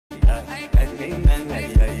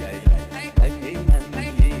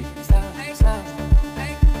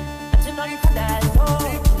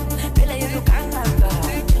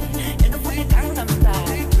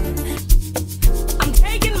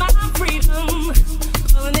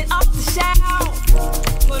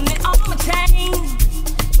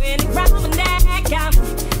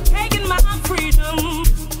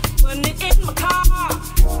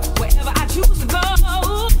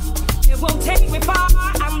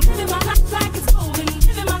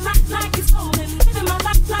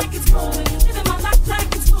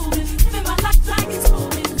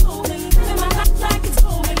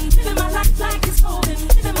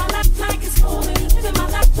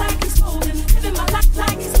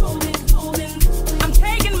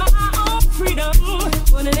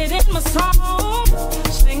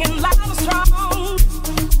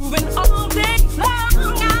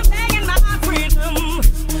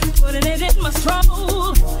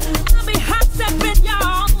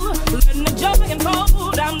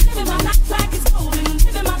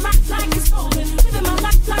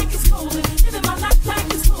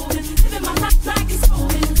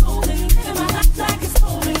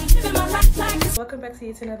welcome back to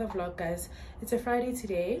yet another vlog, guys. It's a Friday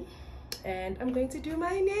today and I'm going to do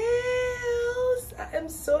my nails. I am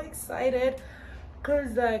so excited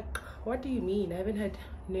because, like, what do you mean? I haven't had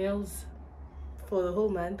nails for the whole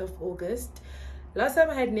month of August. Last time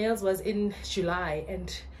I had nails was in July,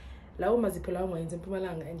 and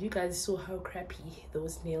you guys saw how crappy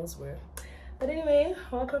those nails were. But anyway,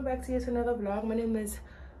 welcome back to yet another vlog. My name is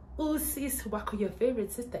Usis Wako, your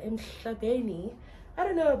favorite sister Emhlabeni. I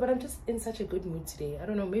don't know, but I'm just in such a good mood today. I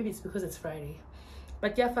don't know, maybe it's because it's Friday.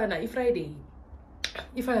 But yeah, fine. If Friday,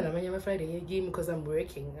 because I'm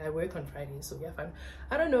working. I work on Friday, so yeah, fine.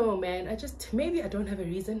 I don't know, man. Maybe I don't have a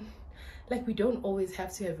reason. Like, we don't always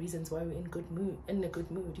have to have reasons why we're in a good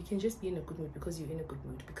mood. You can just be in a good mood because you're in a good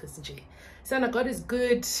mood. Because Sana, God is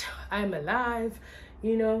good. I'm alive.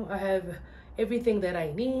 You know, I have everything that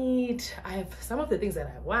I need. I have some of the things that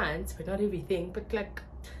I want, but not everything. But like,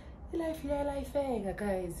 life,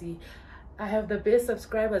 guys. I have the best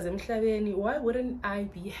subscribers. Why wouldn't I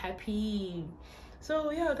be happy?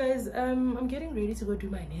 So yeah, guys, I'm getting ready to go do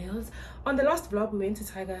my nails. On the last vlog, we went to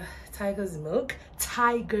Tiger's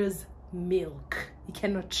Milk. You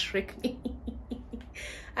cannot trick me.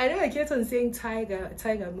 I know I kept on saying tiger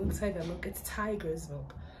milk. It's Tiger's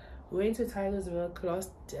Milk. We went to Tiger's Milk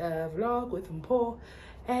last vlog with Mpo,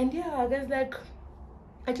 and yeah, there's like,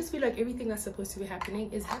 I just feel like everything that's supposed to be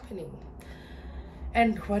happening is happening,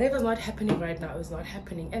 and whatever's not happening right now is not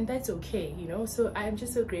happening, and that's okay, you know. So I'm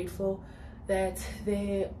just so grateful that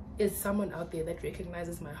there is someone out there that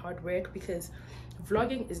recognizes my hard work, because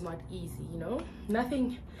vlogging is not easy, you know.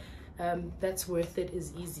 Nothing that's worth it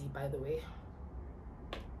is easy, by the way.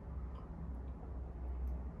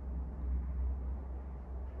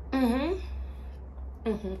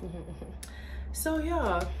 So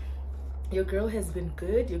yeah, your girl has been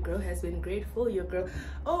good, your girl has been grateful, your girl,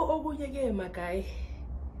 yeah, my guy,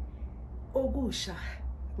 ogusha,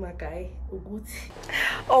 my guy, uguti,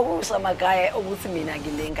 ogusha, my guy, uguti mina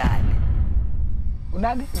ginengane.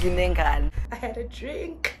 Unani ginengane. I had a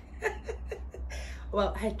drink.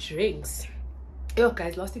 Well, I had drinks. Yo,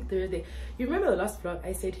 guys, last week Thursday, you remember the last vlog?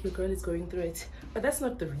 I said your girl is going through it, but that's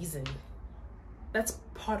not the reason. That's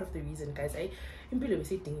part of the reason, guys. We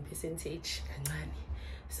say percentage.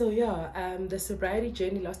 So yeah, the sobriety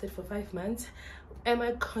journey lasted for 5 months. Am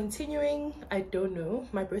I continuing? I don't know.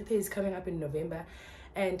 My birthday is coming up in November,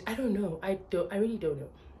 and I don't know. I really don't know.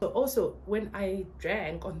 So also, when I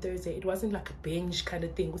drank on Thursday, it wasn't like a binge kind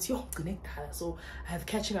of thing. So I have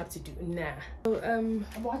catching up to do. So I'm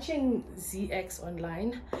watching ZX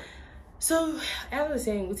online. So as I was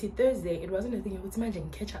saying, Thursday, it wasn't a thing I would imagine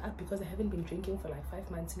catch up, because I haven't been drinking for like 5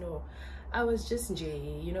 months. No, I was just,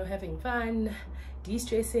 you know, having fun,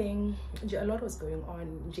 de-stressing. A lot was going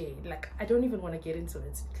on. Like, I don't even want to get into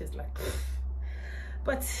it, because like,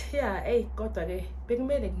 but yeah, hey, God,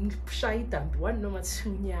 bekumele ngishaya idambi 1 noma 2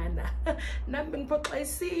 nyana. Nami ngiphoqa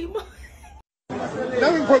isimo.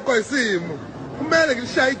 Nami ngiphoqa isimo. Kumele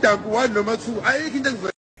ngishaya idambi 1 noma 2. Ayikho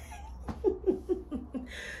into.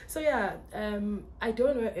 So yeah, I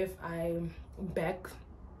don't know if I'm back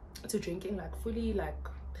to drinking like fully,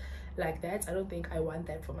 like that. I don't think I want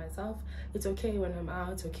that for myself. It's okay when I'm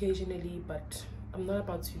out occasionally, but I'm not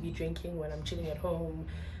about to be drinking when I'm chilling at home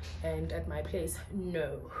and at my place.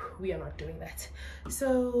 No, we are not doing that.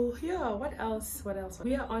 So yeah, what else?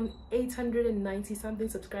 We are on 890 something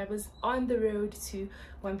subscribers, on the road to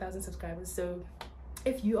 1,000 subscribers. So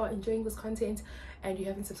if you are enjoying this content and you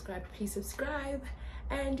haven't subscribed, please subscribe.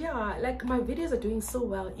 And yeah, like, my videos are doing so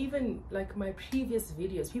well. Even like my previous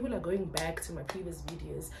videos, people are going back to my previous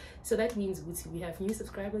videos. So that means we have new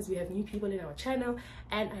subscribers, we have new people in our channel,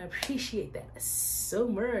 and I appreciate that so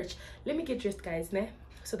much. Let me get dressed, guys,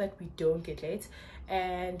 so that we don't get late.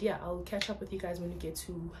 And yeah, I'll catch up with you guys when we get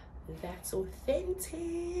to That's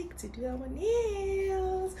Authentic to do our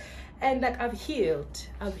nails. And like, I've healed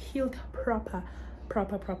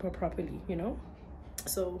properly, you know.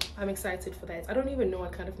 So I'm excited for that. I don't even know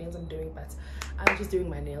what kind of nails I'm doing, but I'm just doing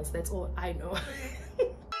my nails. That's all I know.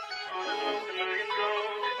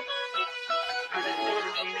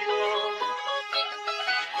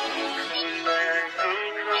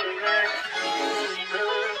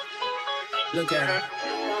 Look at her.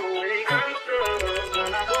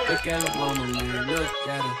 Look at her, mama, man. Look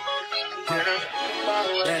at her.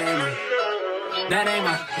 That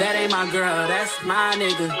ain't my girl. That's my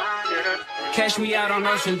nigga. Catch me out on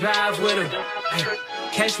Ocean Drive with her. Hey,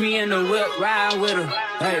 catch me in the whip, ride with her.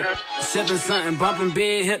 Hey, sipping something, bumping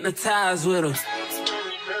big, hypnotized with her.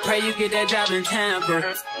 Pray you get that job in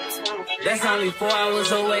Tampa. That's only 4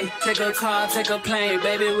 hours away. Take a car, take a plane,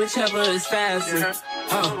 baby, whichever is faster.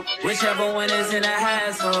 Oh, whichever one is in the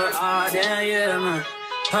household. Oh, damn, yeah, man.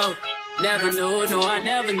 Oh, never knew, no, I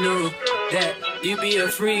never knew that you be a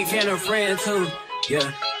freak and a friend too.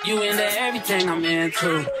 Yeah, you into everything I'm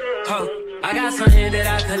into. Oh, I got something that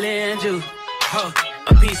I could lend you. Oh,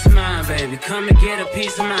 a piece of mind, baby. Come and get a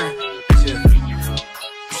piece of mind. Yeah.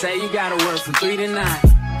 Say you gotta work from 3 to 9.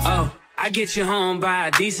 Oh, I get you home by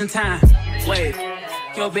a decent time. Wait,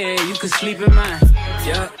 your bed, you can sleep in mine.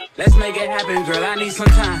 Yeah, let's make it happen, girl. I need some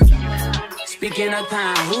time. Speaking of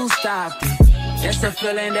time, who stopped it? That's the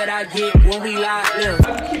feeling that I get when we lock live.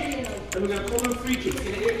 And we're gonna call them free kicks.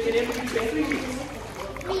 Can everybody say free kicks?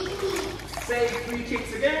 Say free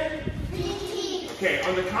kicks again. Okay,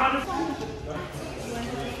 on the count of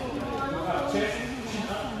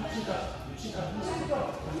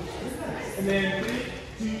and then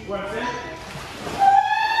 3, 2, 1,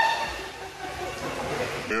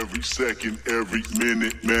 Every second, every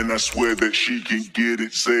minute, man, I swear that she can get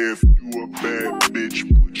it. Say if you a bad bitch,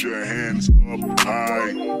 put your hands up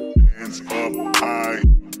high. Hands up high.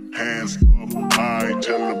 Hands up high.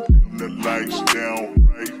 Tell them dim the lights down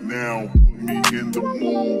right now. Put me in the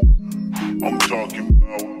mood. I'm talking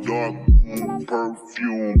about dark room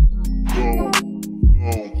perfume. Go,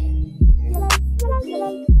 go.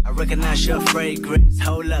 I recognize your fragrance.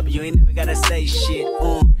 Hold up, you ain't never gotta say shit.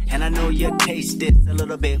 And I know your taste is a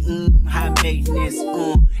little bit high maintenance.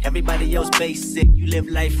 Everybody else basic. You live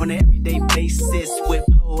life on an everyday basis with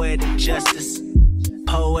poetic justice.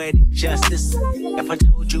 Poetic justice. If I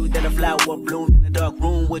told you that a flower bloomed in a dark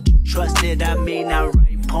room, would you trust it? I mean, I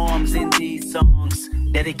write poems in these songs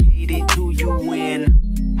dedicated to you when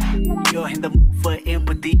you're in the mood for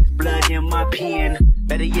empathy. Blood in my pen.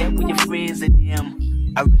 Better yet, with your friends and them.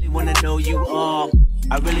 I really wanna know you all.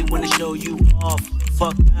 I really wanna show you off.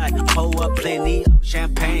 Fuck God, pour up plenty of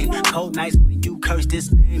champagne. Cold nights when you curse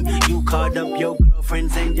this name. You called up your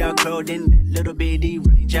girlfriends and y'all curled in that little bitty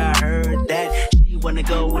range. I heard that she wanna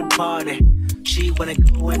go and party. She wanna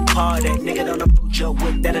go and party. Nigga don't approach her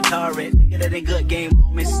with that Atari. Nigga that ain't good game,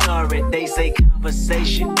 homie, sorry. They say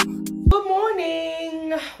conversation. Good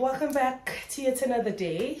morning. Welcome back to yet another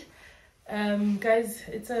day. Guys,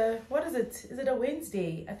 it's a, what is it? Is it a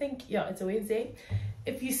Wednesday? I think, yeah, it's a Wednesday.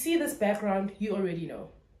 If you see this background, you already know.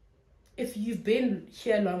 If you've been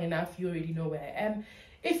here long enough, you already know where I am.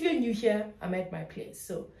 If you're new here, I'm at my place.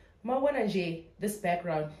 So, this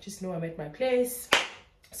background, just know I'm at my place.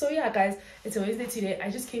 So yeah, guys, it's a Wednesday today. I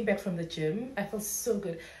just came back from the gym. I feel so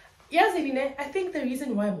good. Yes, I think the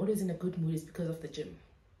reason why I'm always in a good mood is because of the gym.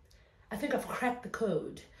 I think I've cracked the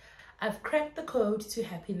code. I've cracked the code to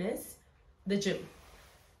happiness. The gym.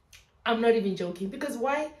 I'm not even joking, because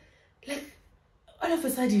why? Like, all of a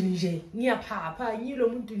sudden, energy.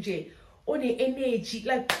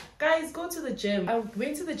 Like, guys, go to the gym. I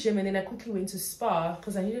went to the gym and then I quickly went to Spar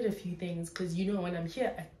because I needed a few things, because you know when I'm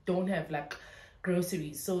here I don't have like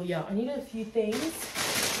groceries. So yeah, I needed a few things.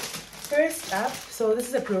 First up, so this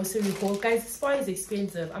is a grocery haul. Guys, Spar is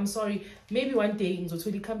expensive. I'm sorry, maybe one day in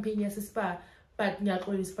the company as a Spar, but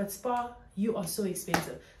Spar, you are so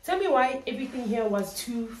expensive. Tell me why everything here was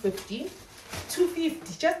 $250.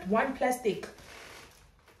 $250, just one plastic.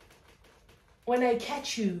 When I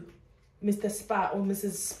catch you, Mr. Spa or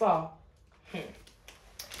Mrs. Spa.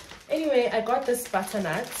 Anyway, I got this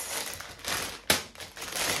butternut.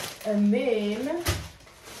 And then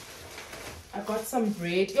I got some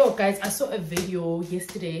bread. Yo, guys, I saw a video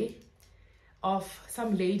yesterday of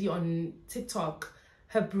some lady on TikTok.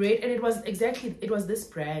 Her bread, and it was this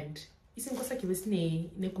brand.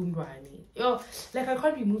 Yo, like I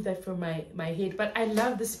can't remove that from my head, but I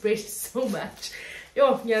love this bread so much.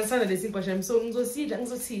 Yo, I'm so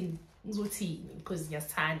because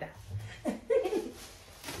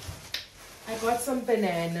I got some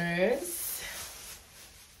bananas,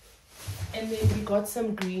 and then we got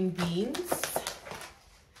some green beans,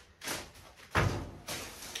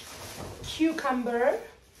 cucumber,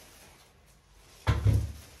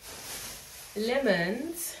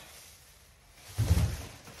 lemons,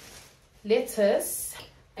 lettuce,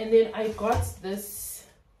 and then I got this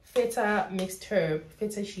feta mixed herb,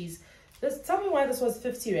 feta cheese. Tell me why this was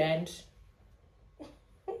 50 Rand.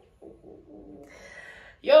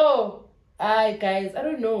 Yo, guys, I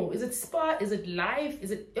don't know. Is it Spar? Is it Life?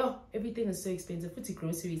 Is it, yo, everything is so expensive. 50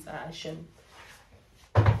 groceries are shim.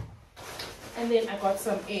 And then I got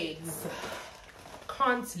some eggs.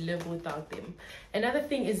 Can't live without them. Another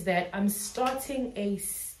thing is that I'm starting a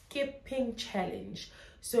skipping challenge.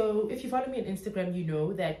 So if you follow me on Instagram, you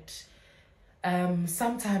know that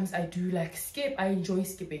Sometimes I do like skip. I enjoy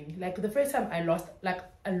skipping. Like the first time I lost like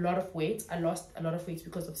a lot of weight,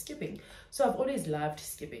 because of skipping. So I've always loved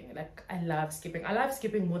skipping. Like I love skipping. I love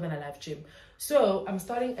skipping more than I love gym. So I'm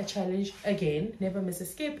starting a challenge again. Never miss a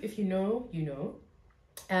skip. If you know, you know.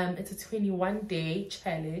 It's a 21-day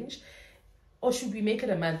challenge, or should we make it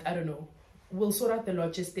a month? I don't know. We'll sort out the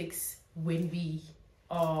logistics when we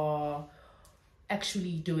are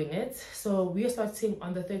actually doing it. So we are starting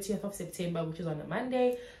on the 30th of September, which is on a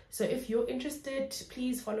Monday. So if you're interested,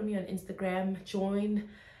 please follow me on Instagram. Join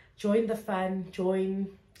the fun. Join.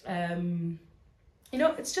 You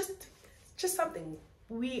know, it's just something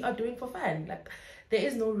we are doing for fun. Like there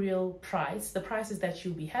is no real price. The price is that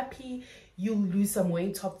you'll be happy. You'll lose some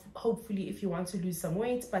weight, hopefully, if you want to lose some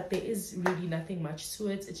weight, but there is really nothing much to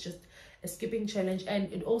it. It's just a skipping challenge,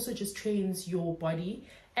 and it also just trains your body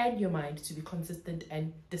and your mind to be consistent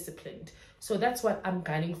and disciplined. So that's what I'm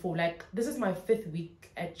gunning for. Like this is my 5th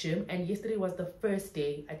week at gym, and yesterday was the first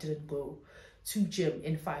day I didn't go to gym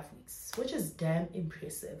in 5 weeks, which is damn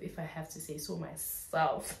impressive if I have to say so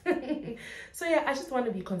myself. So yeah, I just want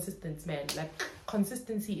to be consistent, man. Like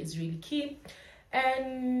consistency is really key.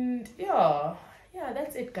 And yeah,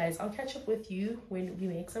 that's it, guys. I'll catch up with you when we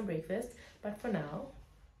make some breakfast, but for now,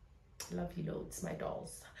 love you loads, my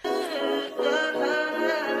dolls. I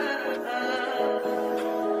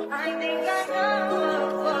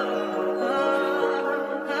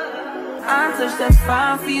touch that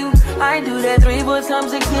 5 for you. I do that 3 4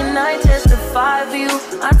 times again. I testify for you.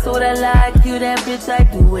 I told I like you, that bitch. I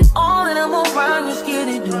do it all, and I'm around. You're scared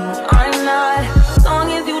to do. I'm not. As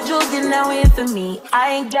long as you joking, now in for me.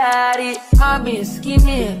 I ain't got it. Mobbing,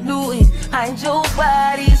 scheming, looting. I ain't your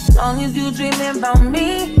body. As long as you dreaming about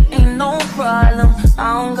me, ain't no problem.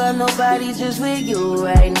 I don't got nobody just with you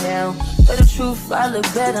right now. But the truth, I look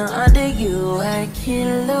better under you. I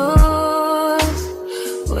can't lose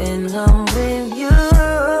when I'm with you.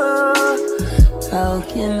 How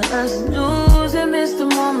can us lose and miss the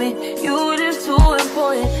moment? You just too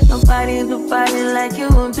important. Nobody do body like you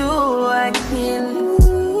do. I can't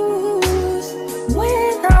lose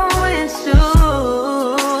when I'm with you.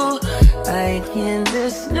 I can't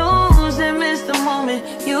just lose and miss the moment.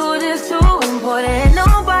 You just too important.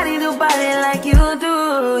 Nobody do body like you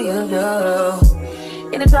do. You do.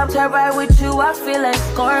 In the top tier ride with you, I feel like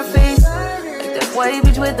Scarface. That white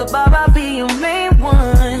bitch with the bob, I'll be your main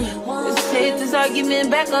one. Let's take this argument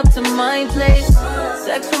back up to my place.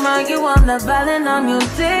 Sex from argue, I'm not violent, I'm your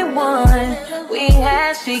day one. We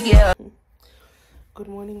had shit, yeah. Good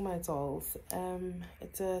morning, my dolls.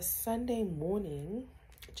 It's a Sunday morning.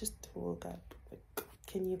 I just woke up.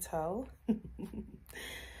 Can you tell?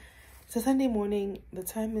 It's a Sunday morning. The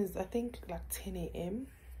time is, I think, like 10 a.m.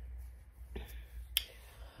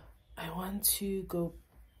 I want to go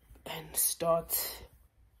and start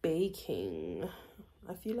baking.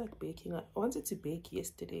 I feel like baking. I wanted to bake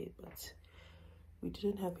yesterday, but we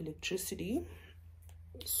didn't have electricity,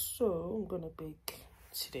 so I'm gonna bake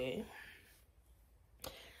today.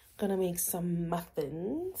 Gonna make some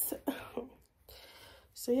muffins.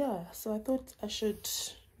 So yeah, so I thought I should,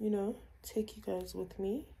 you know, take you guys with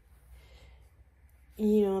me.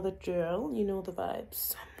 You know the drill, you know the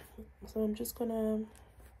vibes. So I'm just gonna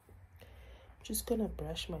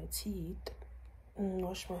brush my teeth and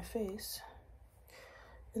wash my face,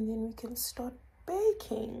 and then we can start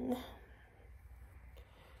baking.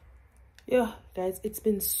 Yeah, guys, it's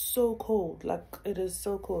been so cold. Like, it is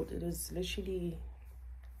so cold. It is literally,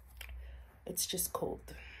 it's just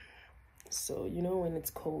cold. So, you know, when it's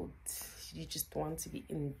cold, you just want to be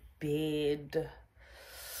in bed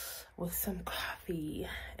with some coffee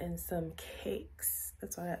and some cakes.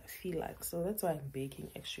 That's what I feel like. So that's why I'm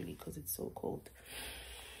baking, actually, because it's so cold.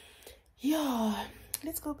 Yeah,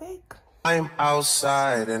 let's go bake. I'm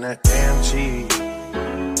outside in an AMG,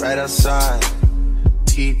 right outside,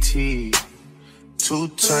 TT,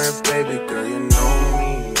 two-turn baby girl, you know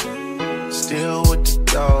me. Still with the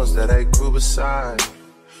dolls that I grew beside.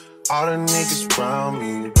 All the niggas around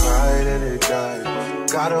me, right at they die.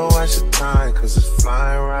 Gotta watch the time, cause it's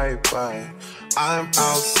flying right by. I'm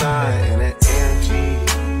outside in an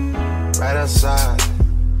AMG, right outside,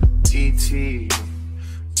 TT,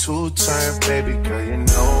 two-turn baby girl, you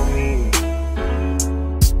know me.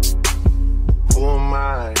 Who am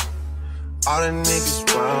I? All the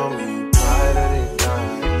niggas around me, right at they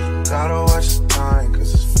die. Gotta watch the time,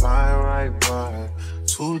 cause it's flying right by.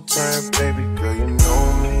 Two-turn baby girl, you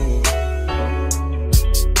know me.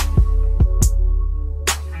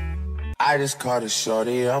 I just caught a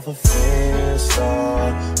shorty off a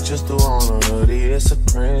Finsta. Just threw on a hoodie, it's a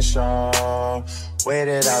print shop. Way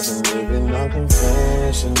that I've been living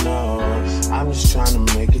unconventional. I'm just trying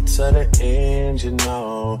to make it to the end, you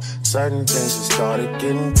know. Certain things have started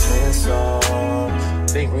getting tenser.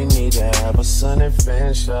 Think we need to have a sun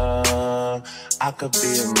adventure. I could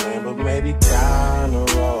be a man, but maybe down the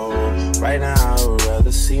road. Right now I would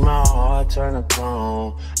rather see my heart turn to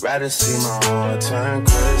chrome. Rather see my heart turn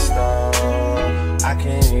crystal. I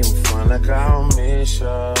can't even front like I don't miss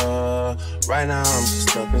ya. Right now I'm just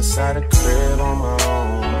stuck inside a crib on my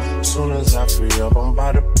own. Soon as I free up, I'm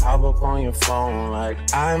about to pop up on your phone. Like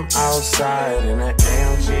I'm outside in an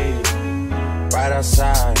AMG, right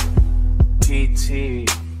outside PT.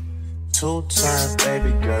 Two-turn,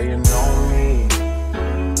 baby girl, you know me.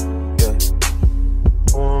 Yeah.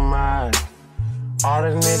 Who am I? All the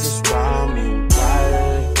niggas round me, ride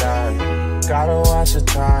or die. Gotta watch the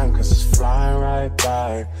time, cause it's flying right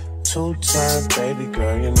by. Two-turn, baby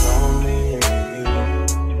girl, you know me.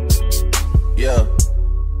 Yeah.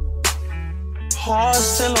 Heart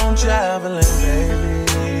still on javelin,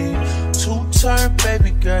 baby. Two-turn,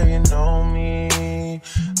 baby girl, you know me.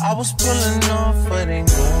 I was pulling off, but they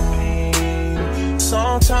knew me.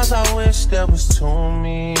 Sometimes I wish there was two of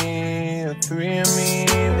me, or three of me,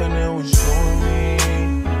 when it was you and me.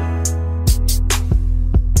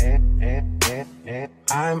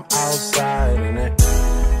 I'm outside in it.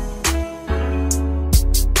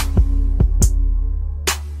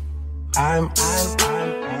 I'm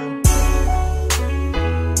outside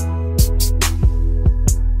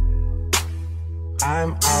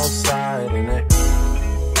in it.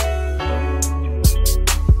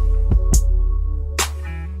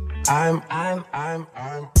 I'm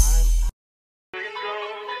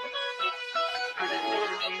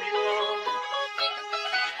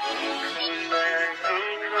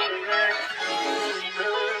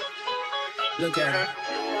Look at her.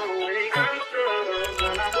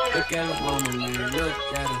 Look at her woman, man. Look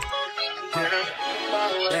at her.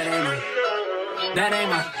 That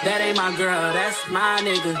ain't my girl. That's my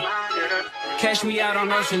nigga. Catch me out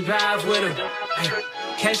on Ocean Drive with her. Hey.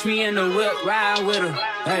 Catch me in the whip, ride with her.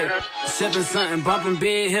 Hey, sipping something, bumping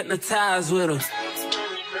big, hypnotized with her.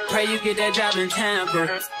 Pray you get that job in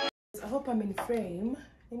Tampa. I hope I'm in frame.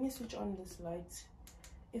 Let me switch on this light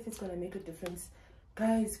if it's gonna make a difference.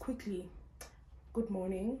 Guys, quickly, good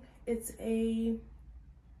morning. It's a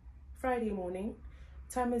Friday morning.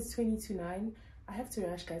 Time is 9:20. I have to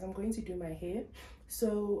rush, guys. I'm going to do my hair.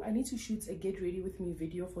 So I need to shoot a get ready with me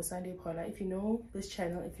video for Sunday Parlor. If you know this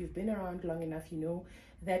channel, if you've been around long enough, you know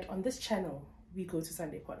that on this channel we go to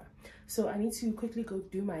Sunday Parlor. So I need to quickly go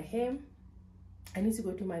do my hair. I need to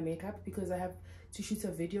go do my makeup because I have to shoot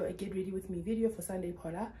a video, a get ready with me video for Sunday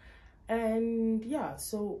Parlor. And yeah,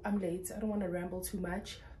 so I'm late. I don't want to ramble too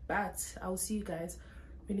much, but I'll see you guys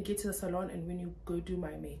when you get to the salon and when you go do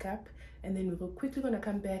my makeup. And then we're quickly gonna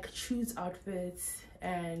come back, choose outfits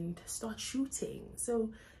and start shooting.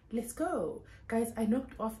 So let's go, guys. I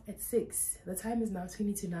knocked off at 6. The time is now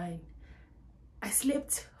 9:20. I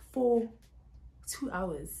slept for 2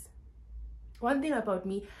 hours. One thing about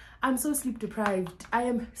me, I'm so sleep deprived. I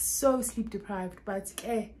am so sleep deprived, but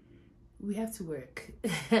we have to work.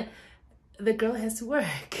 The girl has to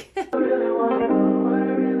work. Can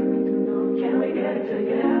we get it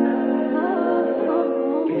together?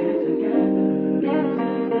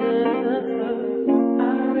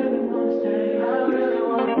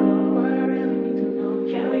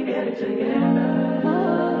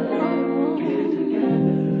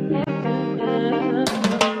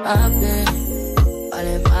 I've been all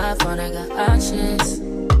in my phone, I got options.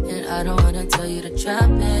 And I don't wanna tell you to drop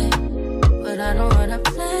it, but I don't wanna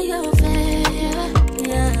play your fair.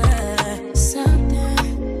 Yeah,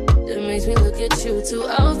 something that makes me look at you too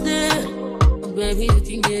often. Oh, baby, you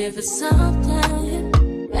can give it something.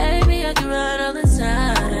 Baby, I can run all the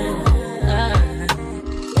time.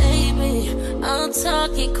 Baby, I'm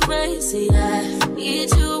talking crazy. I need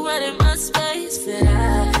you running my space, but I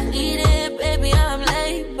need it, baby. I'm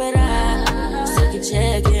late, but I still can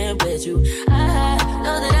check in with you. I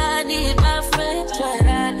know that I need my friends, but I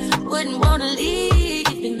wouldn't wanna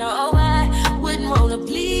leave. You know, I wouldn't wanna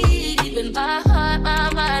bleed. Even my heart, my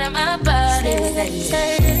mind, and my body.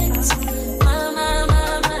 Say it. My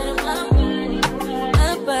mind, and my body.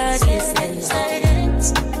 My body says it.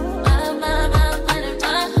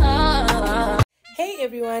 Hey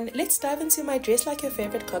everyone. everyone. Let's dive into my dress like your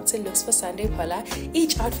favorite cocktail looks for Sunday Polar.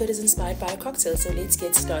 Each outfit is inspired by a cocktail, so let's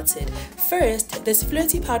get started. First, this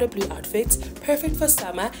flirty powder blue outfit, perfect for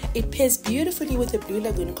summer. It pairs beautifully with the Blue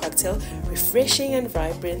Lagoon cocktail, refreshing and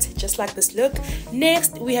vibrant, just like this look.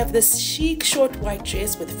 Next, we have this chic short white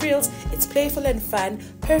dress with frills. It's playful and fun,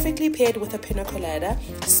 perfectly paired with a pina colada,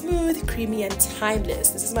 smooth, creamy and timeless.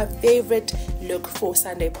 This is my favorite look for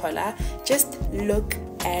Sunday Polar. Just look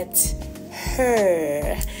at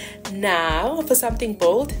her. Now for something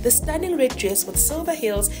bold, the stunning red dress with silver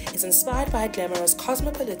heels is inspired by a glamorous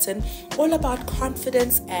Cosmopolitan, all about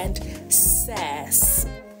confidence and sass,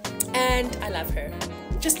 and I love her.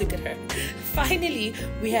 Just look at her. Finally,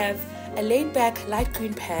 we have a laid-back light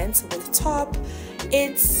green pants with top.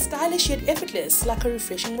 It's stylish yet effortless, like a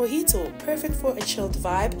refreshing mojito, perfect for a chilled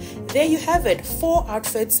vibe. There you have it, 4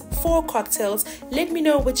 outfits, 4 cocktails. Let me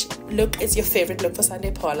know which look is your favorite look for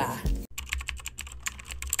Sunday Polar.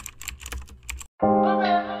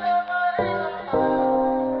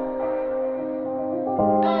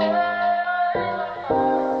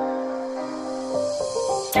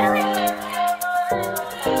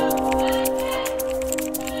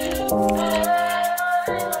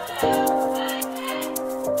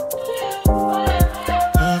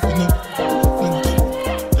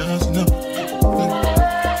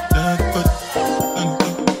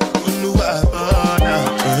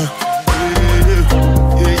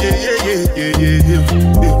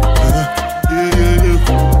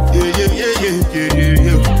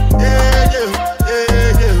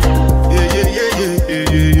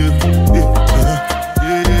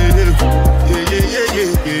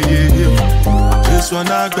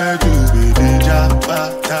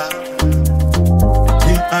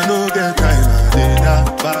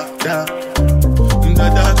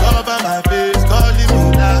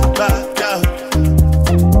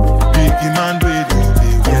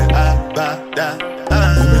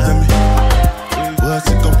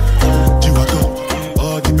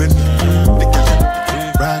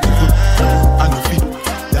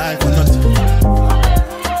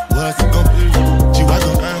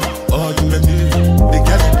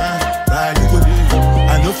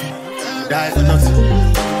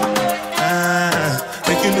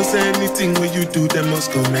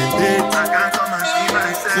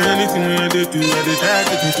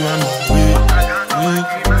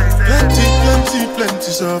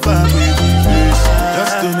 Plenty so far with the face,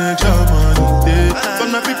 just to make your money day. For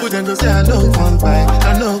my people then go say I know one buy,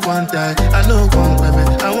 I know one die, I know one women.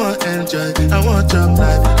 I want enjoy, I want job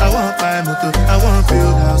life, I want buy motor, I want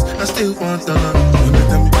build house, I still want to know. Don't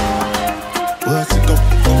tell me what's it go,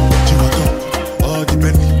 you want go, all the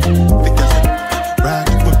Bentley, the gas, ride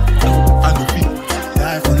the whip, I know feet,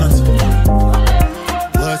 die for nothing.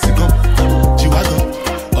 What's it go, you want go,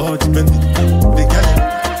 all the Bentley, the gas,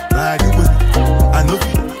 ride the whip. I know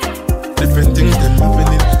different things that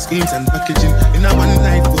happening, schemes and packaging. In a one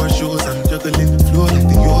night for shows, I'm juggling. Flow like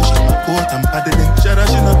the ocean, port I'm paddling. Shout out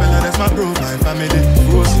Shinabella, that's my bro, my family.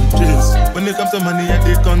 Frozen dreams. When it comes to money, I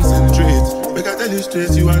did concentrate. Make I tell you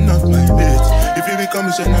straight, you are not my mate. If you become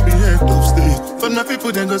a shine, I'll be head of state. For my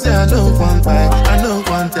people, then go say I know one buy, I know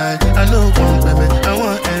one die, I know one baby. I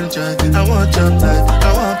want enjoy, I want job life,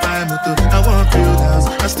 I want buy motor, I want build house,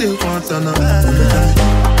 I still want to know.